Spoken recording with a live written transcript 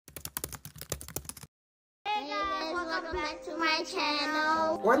welcome back to my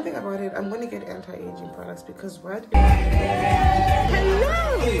channel. One thing about it, I'm going to get anti-aging products because what?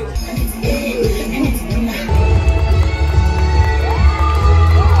 Hello!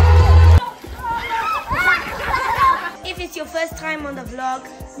 If it's your first time on the vlog,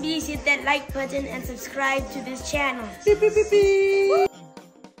 please hit that like button and subscribe to this channel.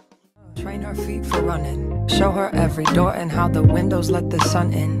 Train her feet for running. Show her every door and how the windows let the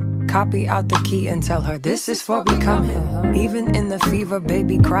sun in. Copy out the key and tell her this is for becoming. Even in the fever,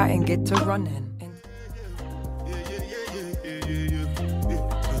 baby, cry and get to running.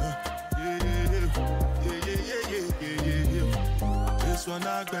 This one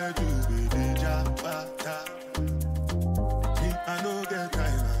I got you with the job. I know get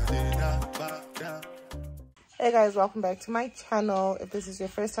time. Hey guys, welcome back to my channel. If this is your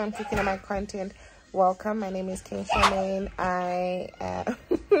first time clicking on my content, welcome. My name is Charmaine.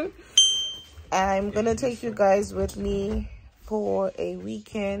 I'm gonna take you guys with me for a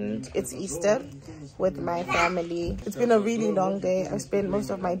weekend. It's Easter with my family. It's been a really long day. I've spent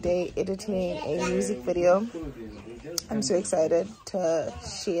most of my day editing a music video. I'm so excited to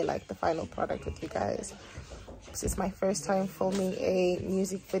share like the final product with you guys. This is my first time filming a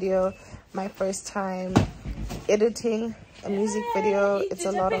music video, my first time editing a music video. It's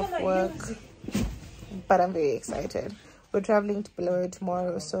a lot of work, but I'm very excited. We're traveling to Bulawayo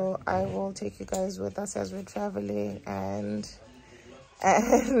tomorrow, so I will take you guys with us as we're traveling and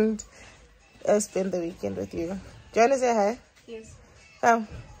spend the weekend with you. Do you want to say hi? Yes.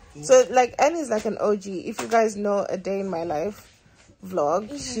 So like Annie's like an OG. If you guys know A Day in My Life vlog,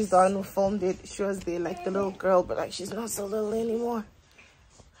 she's the one who filmed it. She was there like the little girl, but like she's not so little anymore.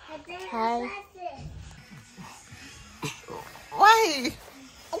 Hi. Why?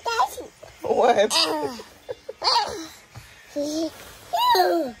 What?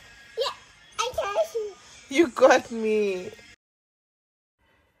 You got me.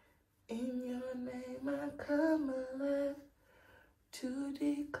 In your name I come alive to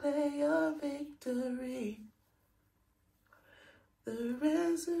declare your victory. The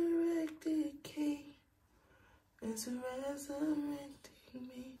resurrected King is resurrecting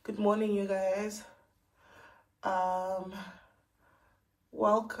me. Good morning, you guys.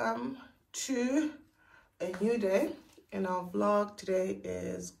 Welcome to a new day in our vlog. Today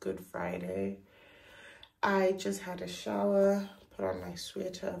is Good Friday. I just had a shower, put on my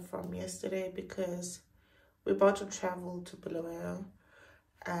sweater from yesterday because we're about to travel to Bulawayo,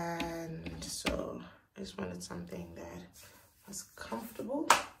 and so I just wanted something that was comfortable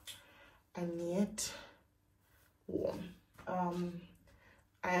and yet warm. I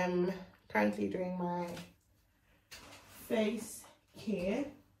am currently doing my face care.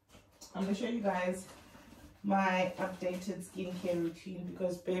 I'm gonna show you guys my updated skincare routine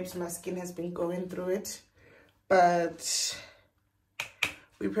because babes, my skin has been going through it, but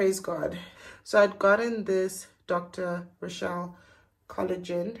we praise God. So I'd gotten this Dr. Rochelle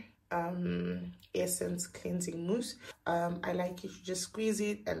collagen essence cleansing mousse. I like you to just squeeze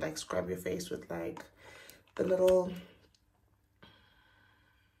it and like scrub your face with like the little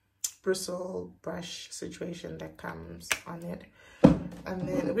bristle brush situation that comes on it. And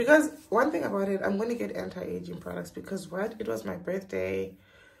then, because one thing about it, I'm going to get anti-aging products because what? It was my birthday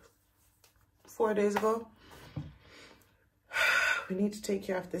 4 days ago. We need to take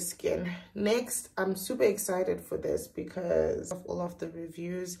care of the skin. Next, I'm super excited for this because of all of the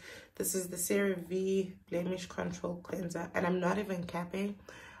reviews. This is the CeraVe Blemish Control Cleanser, and I'm not even capping.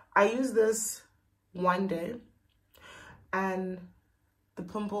 I used this one day and the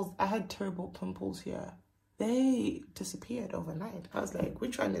pimples, I had terrible pimples here. They disappeared overnight. I was like,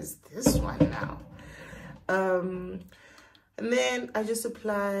 which one is this one now? And then I just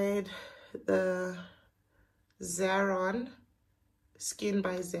applied the Zaron Skin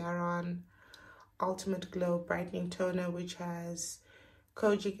by Zaron Ultimate Glow Brightening Toner, which has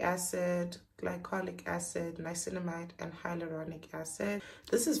kojic acid, glycolic acid, niacinamide, and hyaluronic acid.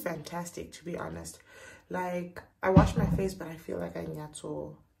 This is fantastic, to be honest. Like, I wash my face, but I feel like I need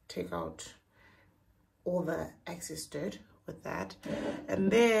to take out all the excess dirt with that. And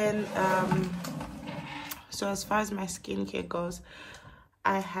then so as far as my skincare goes,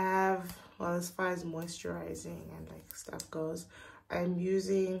 I have, well, as far as moisturizing and like stuff goes, I'm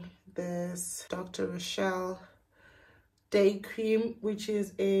using this Dr. Rochelle Day Cream, which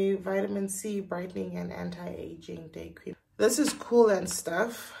is a vitamin C brightening and anti-aging day cream. This is cool and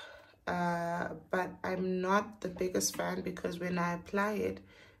stuff, but I'm not the biggest fan because when I apply it,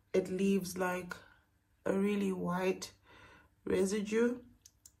 it leaves like a really white residue.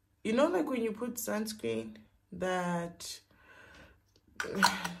 You know, like when you put sunscreen that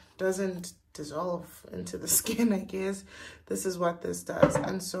doesn't dissolve into the skin, I guess. This is what this does.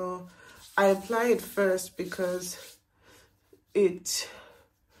 And so I apply it first because of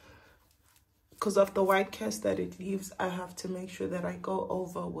the white cast that it leaves. I have to make sure that I go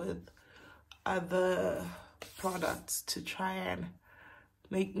over with other products to try and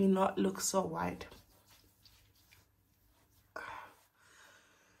make me not look so white.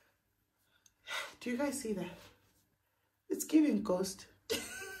 Do you guys see that? It's giving ghost.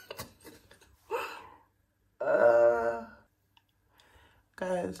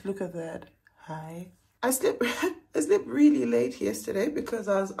 Guys, look at that. Hi. I slept really late yesterday because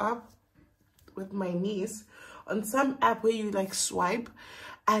I was up with my niece on some app where you like swipe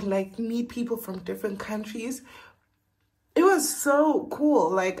and like meet people from different countries. It was so cool.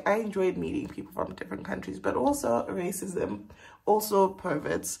 Like, I enjoyed meeting people from different countries, but also racism, also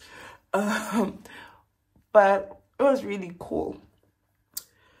perverts. But it was really cool.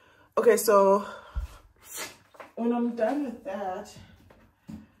 Okay, so when I'm done with that,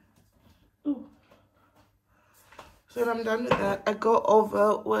 I go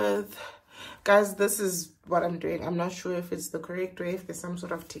over with, guys, this is what I'm doing. I'm not sure if it's the correct way, if there's some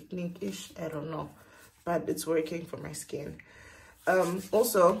sort of technique-ish, I don't know, but it's working for my skin.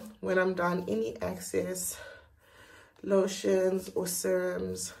 Also, when I'm done, any excess lotions or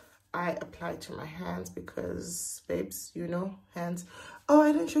serums, I apply to my hands because, babes, you know, hands. Oh,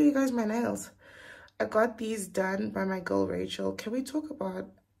 I didn't show you guys my nails. I got these done by my girl Rachel. Can we talk about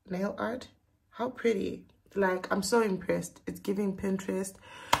nail art? How pretty. Like, I'm so impressed. It's giving Pinterest,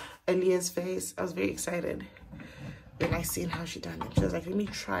 Aaliyah's face. I was very excited when I seen how she done it. She was like, let me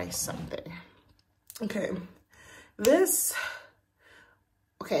try something. Okay, this,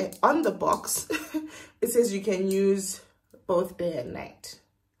 okay, on the box, it says you can use both day and night.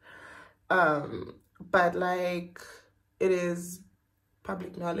 But like, it is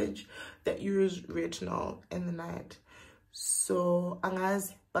public knowledge that you use retinol in the night. So,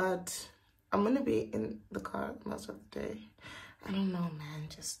 but I'm gonna be in the car most of the day. I don't know, man,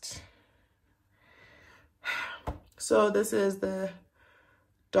 just. So this is the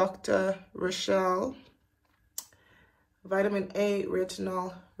Dr. Rochelle Vitamin A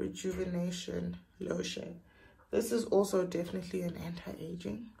Retinol Rejuvenation Lotion. This is also definitely an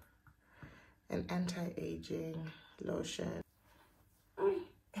anti-aging lotion.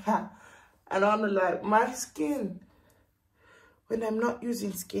 Yeah. And I'm like, my skin, when I'm not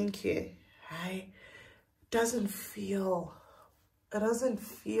using skincare, it doesn't feel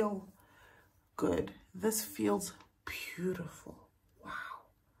good. This feels beautiful. Wow.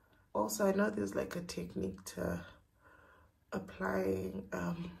 Also, I know there's like a technique to applying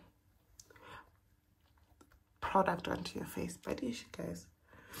product onto your face, but you guys,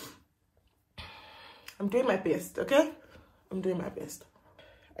 I'm doing my best, okay? I'm doing my best.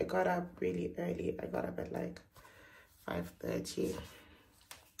 I got up really early. I got up at like 5:30.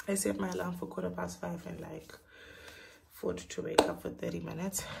 I set my alarm for 5:15 and like 40 to wake up for 30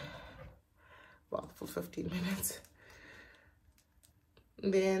 minutes. Well, for 15 minutes.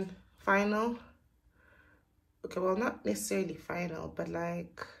 And then final. Okay, well, not necessarily final, but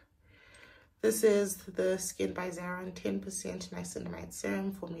like, this is the Skin by Zaron 10% niacinamide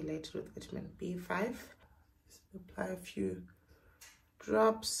serum formulated with vitamin B5. Just apply a few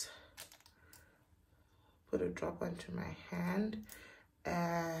drops. Put a drop onto my hand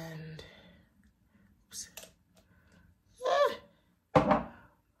and oops.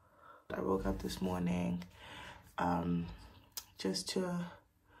 I woke up this morning just to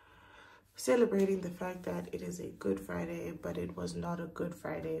celebrating the fact that it is a Good Friday, but it was not a Good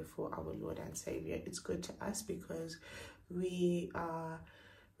Friday for our Lord and Savior. It's good to us because we are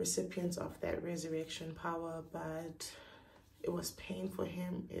recipients of that resurrection power, but it was pain for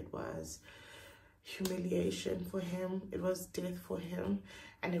him, it was humiliation for him, it was death for him,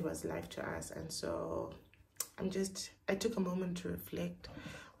 and it was life to us. And so I took a moment to reflect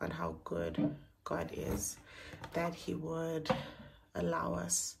on how good God is, that he would allow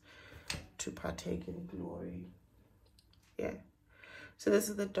us to partake in glory. Yeah. So this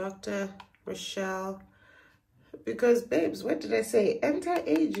is the Dr. Rochelle, because babes, what did I say?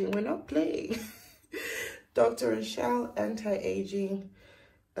 Anti-aging, we're not playing. Dr. Rochelle Anti-Aging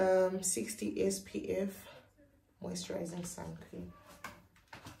 60 SPF Moisturizing Sun Cream.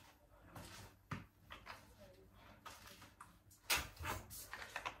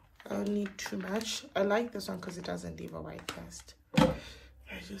 I don't need too much. I like this one because it doesn't leave a white cast. I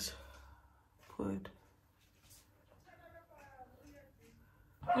just put.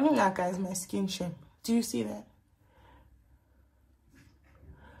 Guys, my skin shame. Do you see that?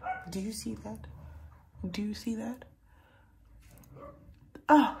 Do you see that? Do you see that?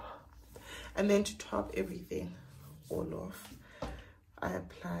 Oh, And then to top everything all off, I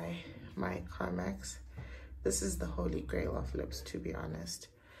apply my Carmex. This is the holy grail of lips, to be honest.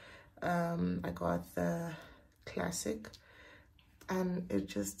 I got the classic, and it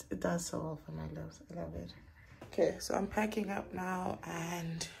does so well for my lips. I love it. Okay, so I'm packing up now,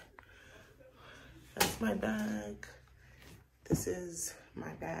 and that's my bag. This is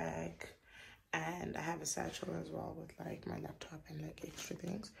my bag, and I have a satchel as well with like my laptop and like extra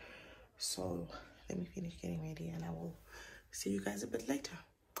things. So let me finish getting ready, and I will see you guys a bit later.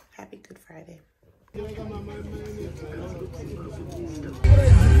 Happy Good Friday. I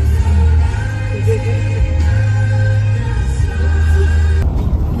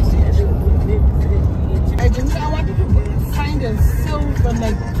wanted to find a silver,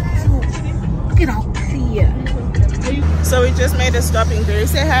 like, to get out clear. So we just made a stop in Gary.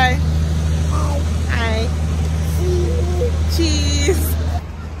 Say hi. Hi. Cheese.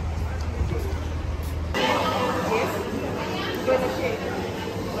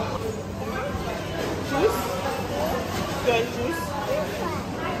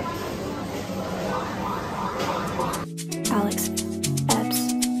 Alex, Epps.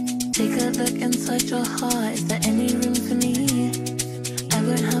 Take a look inside your heart. Is there any room for me? I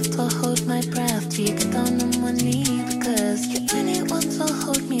won't have to hold my breath till you get down on one knee. Because you only want to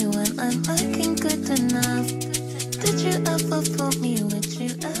hold me when I'm looking good enough. Did you ever fool me? Would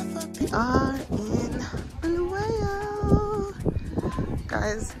you ever be? We are in Bulawayo.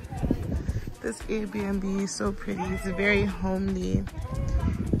 Guys, this Airbnb is so pretty. It's very homely.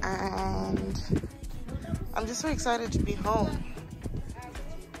 And I'm just so excited to be home.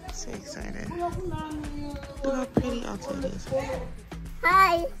 So excited. Look how pretty outside is.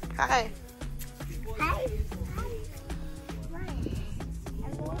 Hi. Hi. Hi.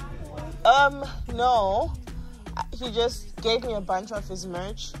 No. He just gave me a bunch of his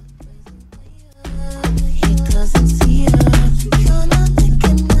merch. He doesn't see us. You're not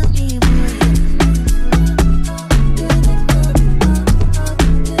thinking of me,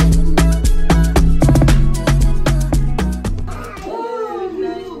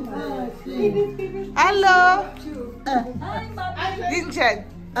 Hello. Vincent.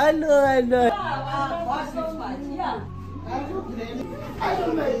 Hello, hello. I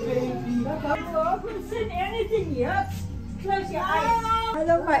don't like baby. Anything yet? Close your eyes.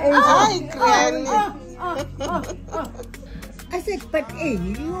 Hello, my angel. Hi, Granny. I said, but hey,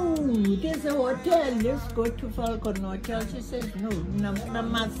 you, there's a hotel, let's go to Falcon Hotel. She said, no,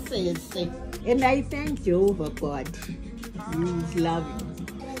 namaste. And I thank Jehovah God. He's loving.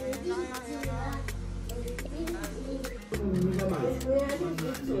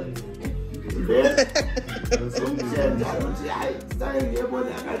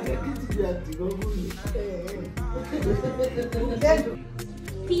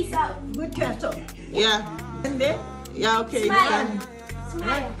 Peace out. Good job. Yeah. And then, Yeah, okay. Smile.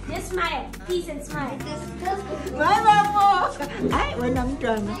 Smile. Just smile. Peace and smile. bye, Mama. When I'm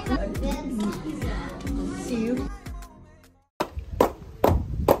done. See you.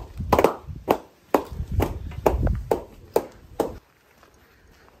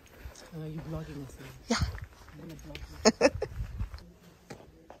 Are you vlogging us? Yeah.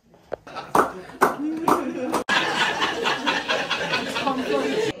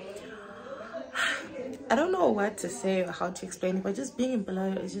 I don't know what to say or how to explain it, but just being in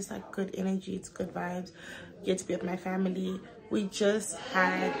Bulawayo is just like good energy. It's good vibes. Get to be with my family. We just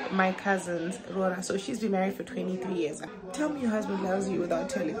had my cousin's roora, so she's been married for 23 years. Tell me your husband loves you without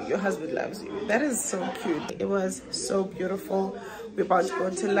telling me your husband loves you. That is so cute. It was so beautiful. We're about to go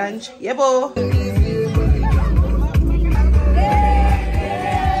to lunch. Yebo!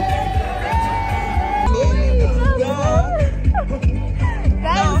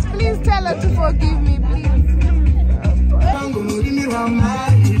 Guys, please tell her to forgive me, please.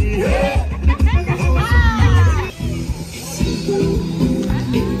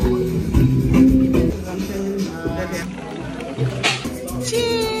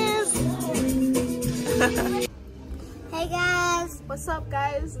 Cheers! Hey guys. What's up,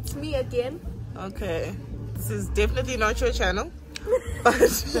 guys? It's me again. Okay, this is definitely not your channel, but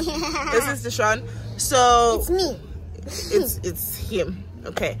this is Deshaun. So It's me. it's him.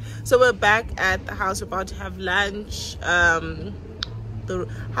 Okay, so we're back at the house. We're about to have lunch. How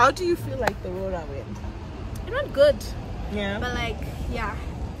do you feel like the roora went? It went good, Yeah. but like, yeah,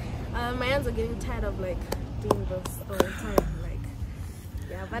 my hands are getting tired of like doing this all the time. Like,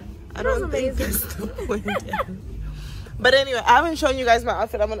 yeah, but I it was don't think amazing. that's the point. But anyway, I haven't shown you guys my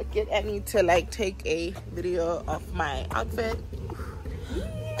outfit. I'm gonna get Annie to like take a video of my outfit.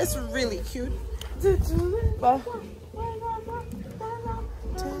 It's really cute. But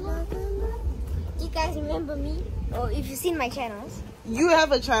guys remember me, or if you've seen my channels. You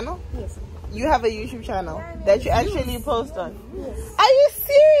have a channel? Yes. You have a YouTube channel that you actually post on? Yes. Are you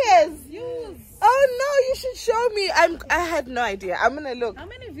serious? Yes. Oh no, you should show me. I had no idea. I'm gonna look. How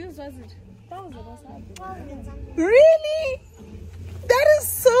many views was it? 1,000 or something. Really? That is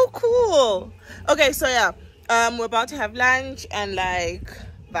so cool. Okay, so yeah, we're about to have lunch and like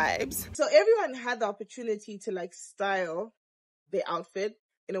vibes. So everyone had the opportunity to like style their outfit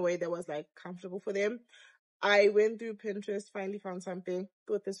in a way that was like comfortable for them. I went through Pinterest, finally found something.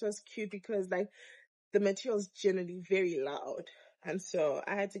 Thought this was cute because like the material is generally very loud, and so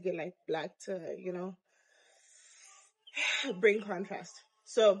I had to get like black to, you know, bring contrast.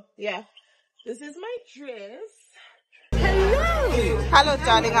 So yeah, this is my dress. Hello,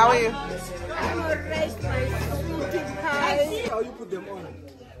 darling. How are you? How you put them on?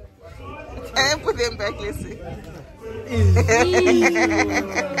 And put them back, listen.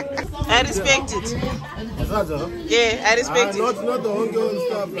 I respect it. Yeah, I respect it. Not the ongoing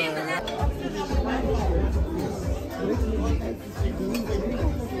stuff.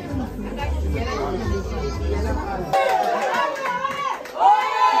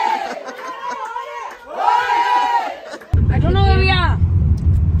 I don't know where we are.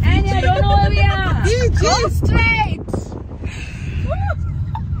 And I don't know where we are. Go straight.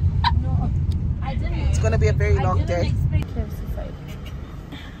 It's gonna be a very long day.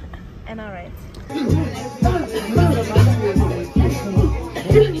 And alright.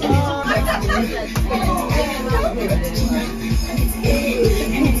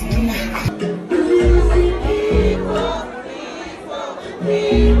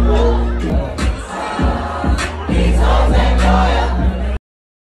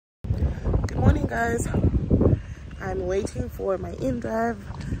 Good morning, guys. I'm waiting for my in-drive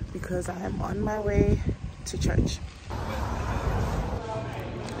because I am on my way to church.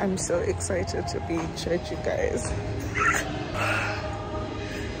 I'm so excited to be in church, you guys.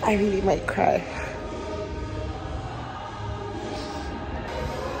 I really might cry.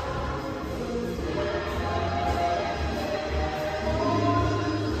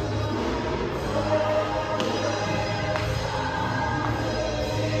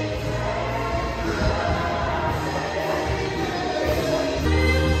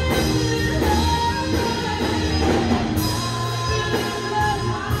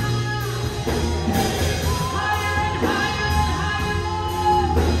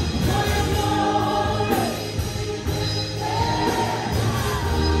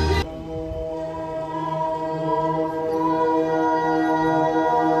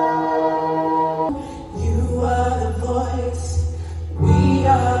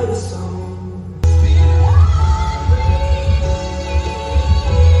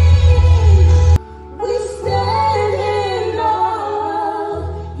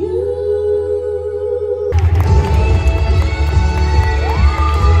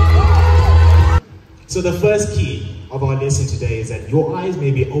 So the first key of our lesson today is that your eyes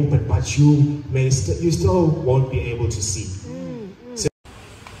may be open, but you still won't be able to see. So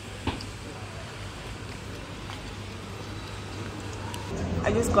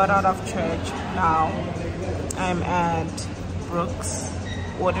I just got out of church now. I'm at Brooks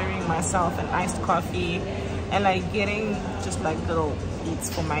ordering myself an iced coffee and like getting just like little eats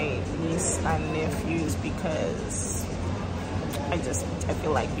for my niece and nephews because I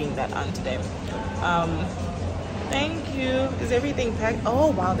feel like being that aunt today. Thank you. Is everything packed?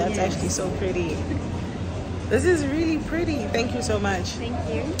 Oh wow, that's actually so pretty. This is really pretty. Thank you so much. Thank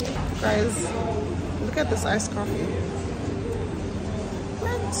you. Guys, look at this iced coffee.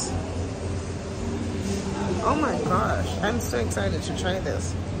 What? Oh my gosh, I'm so excited to try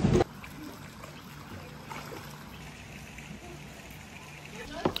this.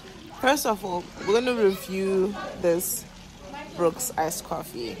 First of all, we're going to review this Brooks iced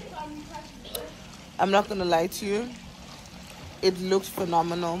coffee. I'm not gonna lie to you, it looked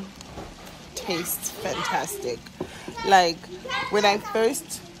phenomenal, tastes fantastic. Like when I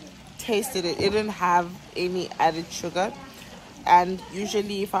first tasted it, it didn't have any added sugar, and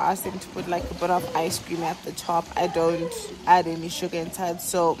usually if I ask them to put like a bit of ice cream at the top, I don't add any sugar inside.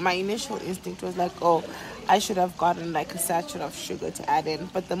 So my initial instinct was like, oh, I should have gotten like a sachet of sugar to add in,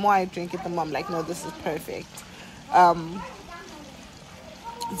 but the more I drink it, the more I'm like, no, this is perfect.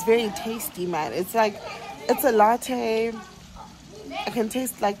 It's very tasty, man. It's like, it's a latte. I can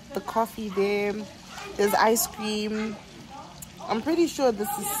taste like the coffee there. There's ice cream. I'm pretty sure this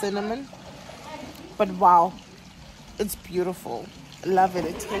is cinnamon. But wow, it's beautiful. I love it.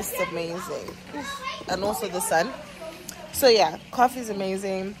 It tastes amazing. And also the sun. So yeah, coffee is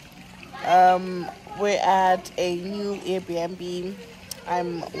amazing. We're at a new Airbnb.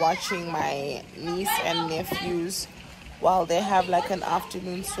 I'm watching my niece and nephews while they have like an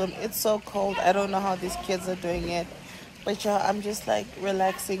afternoon swim. It's so cold. I don't know how these kids are doing it, but yeah, I'm just like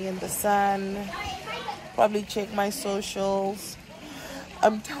relaxing in the sun. Probably check my socials.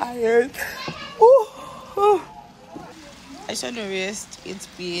 I'm tired. Ooh. I just want to rest. It's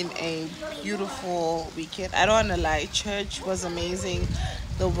been a beautiful weekend. I don't want to lie. Church was amazing.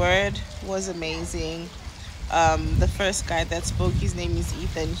 The word was amazing. The first guy that spoke, his name is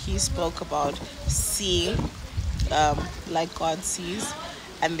Ethan. He spoke about seeing, like God sees.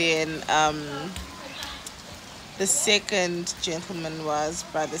 And then the second gentleman was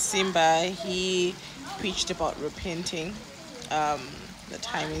Brother Simba. He preached about repenting. The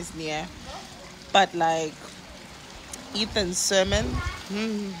time is near. But like Ethan's sermon,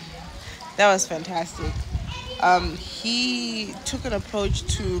 that was fantastic. He took an approach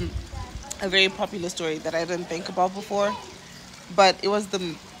to a very popular story that I didn't think about before, but it was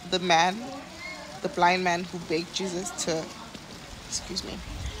the blind man who begged Jesus to,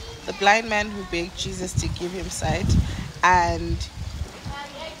 the blind man who begged Jesus to give him sight. And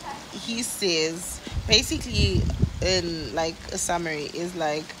he says, basically, in like a summary, is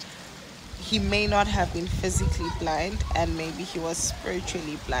like, he may not have been physically blind, and maybe he was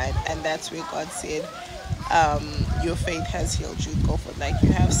spiritually blind, and that's where God said, your faith has healed you, go for it, like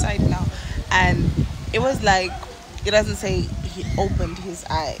you have sight now. And it was like, it doesn't say he opened his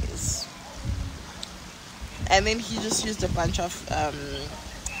eyes. And then he just used a bunch of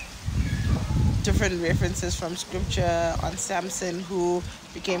different references from scripture on Samson, who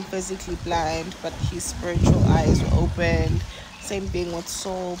became physically blind but his spiritual eyes were opened. Same thing with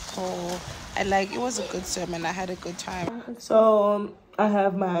Saul, Paul. And like, it was a good sermon. I had a good time. So I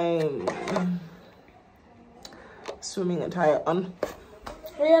have my swimming attire on.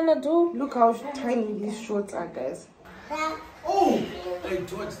 What are you gonna do? Look how tiny these shorts are, guys. Oh! Hey,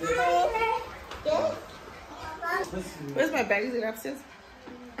 George, Where's my bag? Is it upstairs?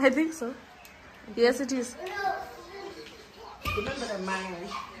 I think so. Yes, it is. Remember the mine.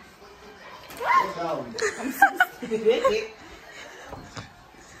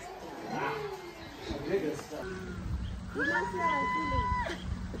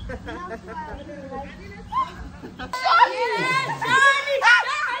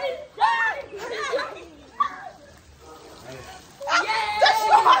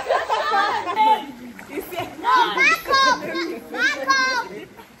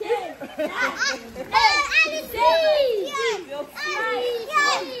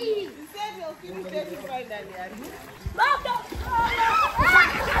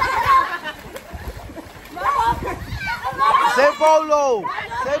 Say Polo!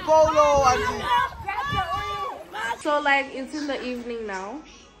 Say Polo, Auntie! So like, it's in the evening now.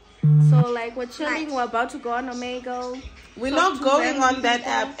 So like, we're chilling. We're about to go on Omegle. We're not going on that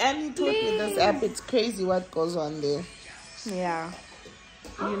app. Annie told me this app. It's crazy what goes on there. Yeah.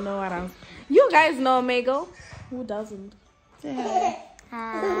 You know what I'm... You guys know Omegle? Who doesn't? Say hi.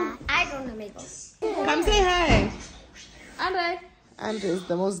 I don't know Omegle. Come say hi. Andre. Andre is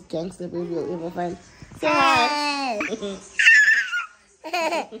the most gangster baby you'll ever find. Say hi.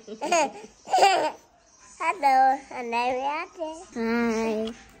 Hello, and hi.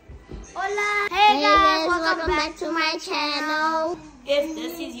 Hola. Hey guys, welcome back to my channel. If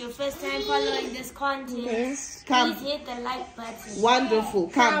this is your first time following this content, Come. please hit the like button. Wonderful.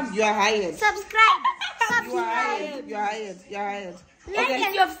 Come. You are hired. Subscribe. You are hired. You are hired. You are hired. Like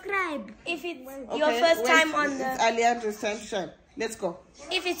and subscribe. If it's your first time on the... It's Alejandro's time to shine. Let's go.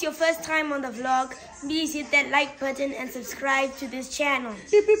 If it's your first time on the vlog, please hit that like button and subscribe to this channel.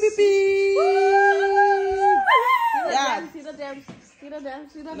 Beep, beep, beep, beep. Yeah. See the dance. See the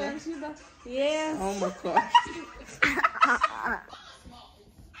dance. See the dance. See the... Yes. Oh my gosh.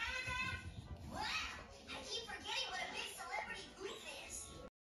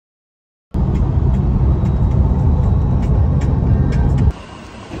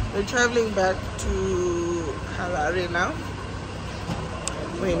 We're traveling back to Harare now.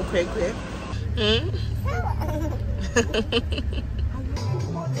 We're in Kwekwe.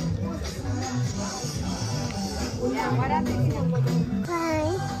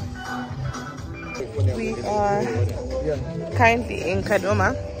 We are currently in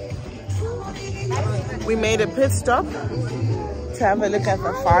Kadoma. We made a pit stop to have a look at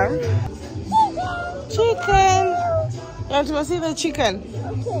the farm. Chicken! You want to go see the chicken?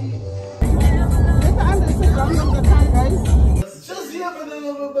 Just here,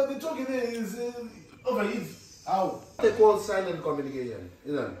 but the talking is over here. How? They call silent communication.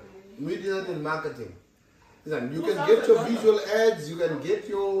 Media and marketing. You can get your visual ads, you can get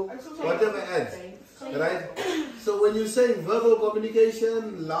your whatever ads. Right? So when you're saying verbal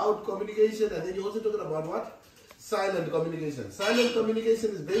communication, loud communication, and then you're also talking about what? Silent communication. Silent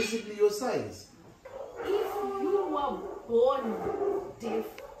communication is basically your signs. If you were born deaf,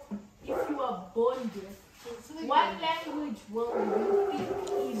 what language will you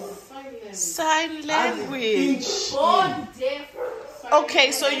think is? Sign language. Born deaf.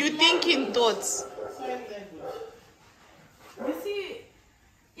 Okay, so you think in thoughts. You see,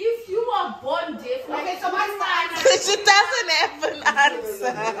 if you are born deaf, okay, so what's the answer? She doesn't have an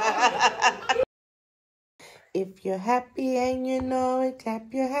answer. If you're happy and you know it,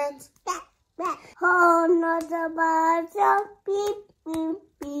 clap your hands. Oh, not about beep, beep,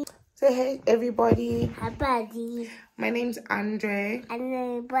 beep. Say hey, everybody. Hi, buddy. My name's Andre.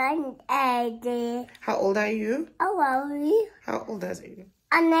 I'm Andre. How old are you? How are you? How old are you?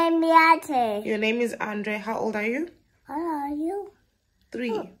 I'm Andre. Your name is Andre. How old are you? How are you?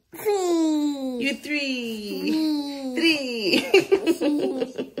 3. 3. You 3.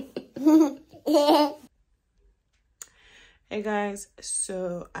 Hey guys,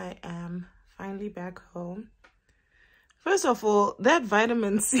 so I am finally back home. First of all, that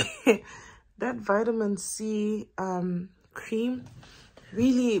vitamin C cream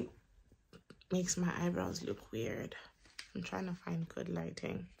really makes my eyebrows look weird. I'm trying to find good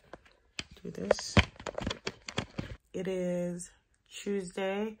lighting. Do this. It is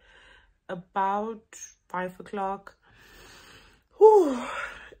Tuesday, about 5 o'clock. Whew.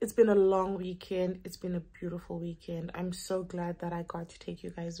 It's been a long weekend. It's been a beautiful weekend. I'm so glad that I got to take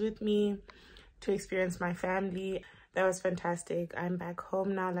you guys with me to experience my family. That was fantastic. I'm back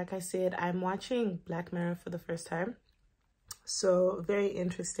home now. Like I said, I'm watching Black Mirror for the first time. So very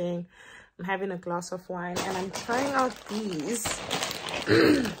interesting. I'm having a glass of wine and I'm trying out these.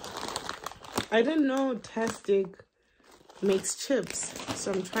 I didn't know Tastic makes chips.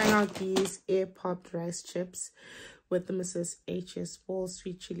 So I'm trying out these air popped rice chips with the Mrs. H's full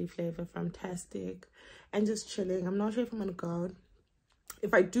sweet chili flavor from Tastic, and just chilling. I'm not sure if I'm gonna go out.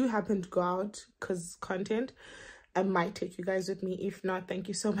 If I do happen to go out because content, I might take you guys with me. If not, thank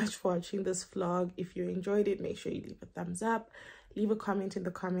you so much for watching this vlog. If you enjoyed it, make sure you leave a thumbs up, leave a comment in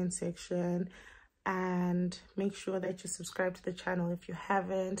the comment section, and make sure that you subscribe to the channel if you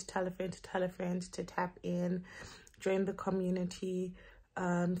haven't. Tell a friend to tap in, join the community.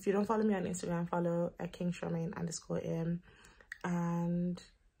 If you don't follow me on Instagram, follow at @Charmaine_M, and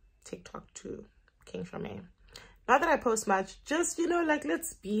TikTok too, King Charmaine. Not that I post much, just, you know, like,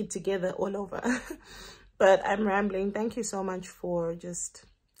 let's be together all over. But I'm rambling. Thank you so much for just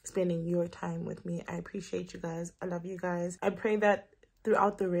spending your time with me. I appreciate you guys. I love you guys. I pray that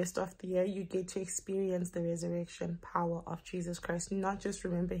throughout the rest of the year, you get to experience the resurrection power of Jesus Christ. Not just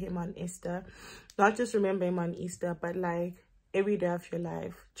remember him on Easter, but like every day of your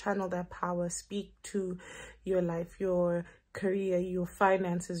life. Channel that power. Speak to your life, your career, your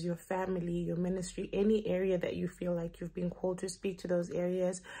finances, your family, your ministry, any area that you feel like you've been called to. Speak to those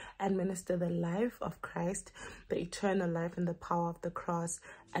areas and minister the life of Christ, the eternal life and the power of the cross,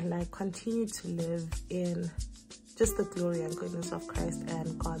 and like continue to live in just the glory and goodness of Christ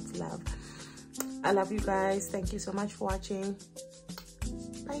and God's love. I love you guys. Thank you so much for watching.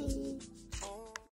 Bye.